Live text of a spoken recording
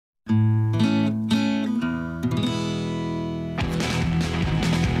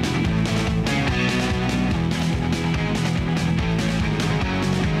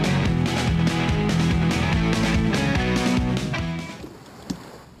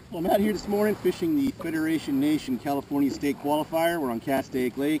Well, I'm out here this morning fishing the Federation Nation California State Qualifier. We're on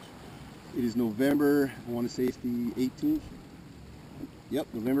Castaic Lake. It is November, I want to say it's the 18th. Yep,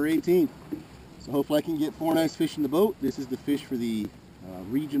 November 18th. So hopefully I can get 4 nice fish in the boat. This is the fish for the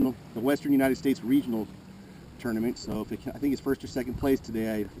the Western United States regional tournament. So if I think it's first or second place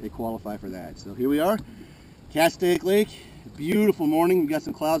today, I qualify for that. So here we are, Castaic Lake. Beautiful morning. We've got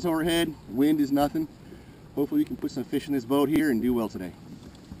some clouds overhead. Wind is nothing. Hopefully we can put some fish in this boat here and do well today.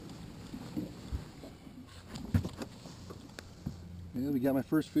 Yeah, we got my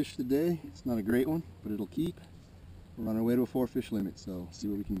first fish today. It's not a great one, but it'll keep. We're on our way to a 4-fish limit, so see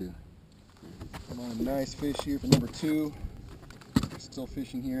what we can do. I'm on a nice fish here for number 2. Still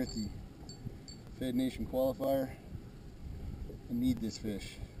fishing here at the Fed Nation Qualifier. I need this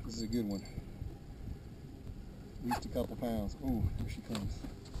fish. This is a good one. At least a couple pounds. Oh, here she comes.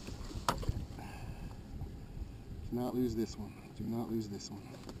 Do not lose this one. Do not lose this one.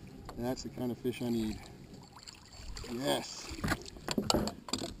 That's the kind of fish I need. Yes.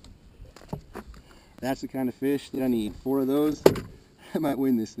 That's the kind of fish that I need. 4 of those, I might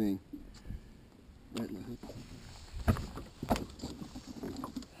win this thing. Right in the hook.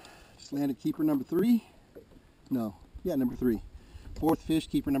 Just landed keeper number 3. No, yeah, number 3. 4th fish,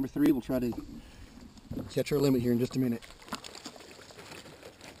 keeper number 3. We'll try to catch our limit here in just a minute.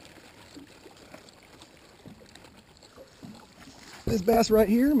 This bass right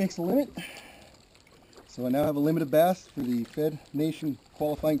here makes the limit. So I now have a limit of bass for the Fed Nation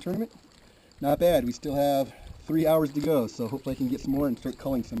qualifying tournament. Not bad. We still have 3 hours to go, so hopefully I can get some more and start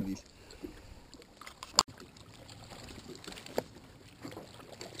culling some of these.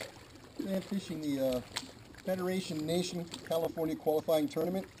 Today I'm fishing the Federation Nation California qualifying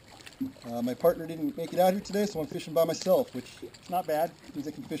tournament. My partner didn't make it out here today, so I'm fishing by myself, which is not bad. It means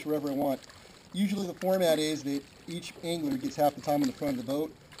I can fish wherever I want. Usually the format is that each angler gets half the time in the front of the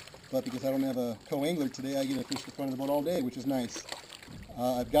boat, but because I don't have a co-angler today, I get to fish the front of the boat all day, which is nice.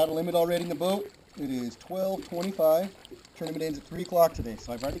 I've got a limit already in the boat. It is 12:25. Tournament ends at 3 o'clock today,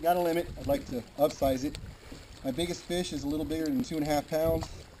 so I've already got a limit. I'd like to upsize it. My biggest fish is a little bigger than 2.5 pounds,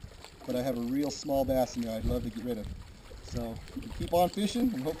 but I have a real small bass in there I'd love to get rid of. So keep on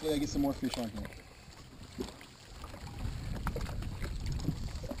fishing, and hopefully I get some more fish on here.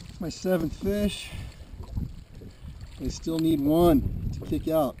 My 7th fish. I still need 1 to kick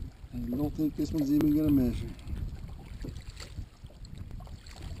out. I don't think this one's even going to measure.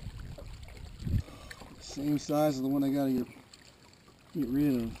 Same size as the one I got to get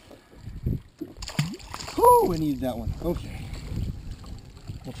rid of. Oh, I needed that one. Okay.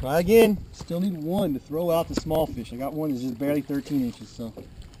 We'll try again. Still need 1 to throw out the small fish. I got one that's just barely 13 inches, so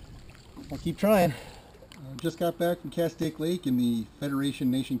I'll keep trying. Just got back from Castaic Lake in the Federation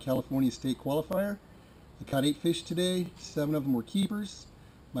Nation California State Qualifier. I caught 8 fish today. 7 of them were keepers.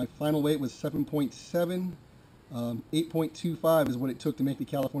 My final weight was 7.7. 8.25 is what it took to make the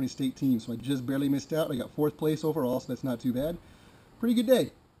California State team, so I just barely missed out. I got 4th place overall, so that's not too bad. Pretty good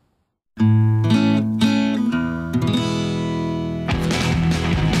day.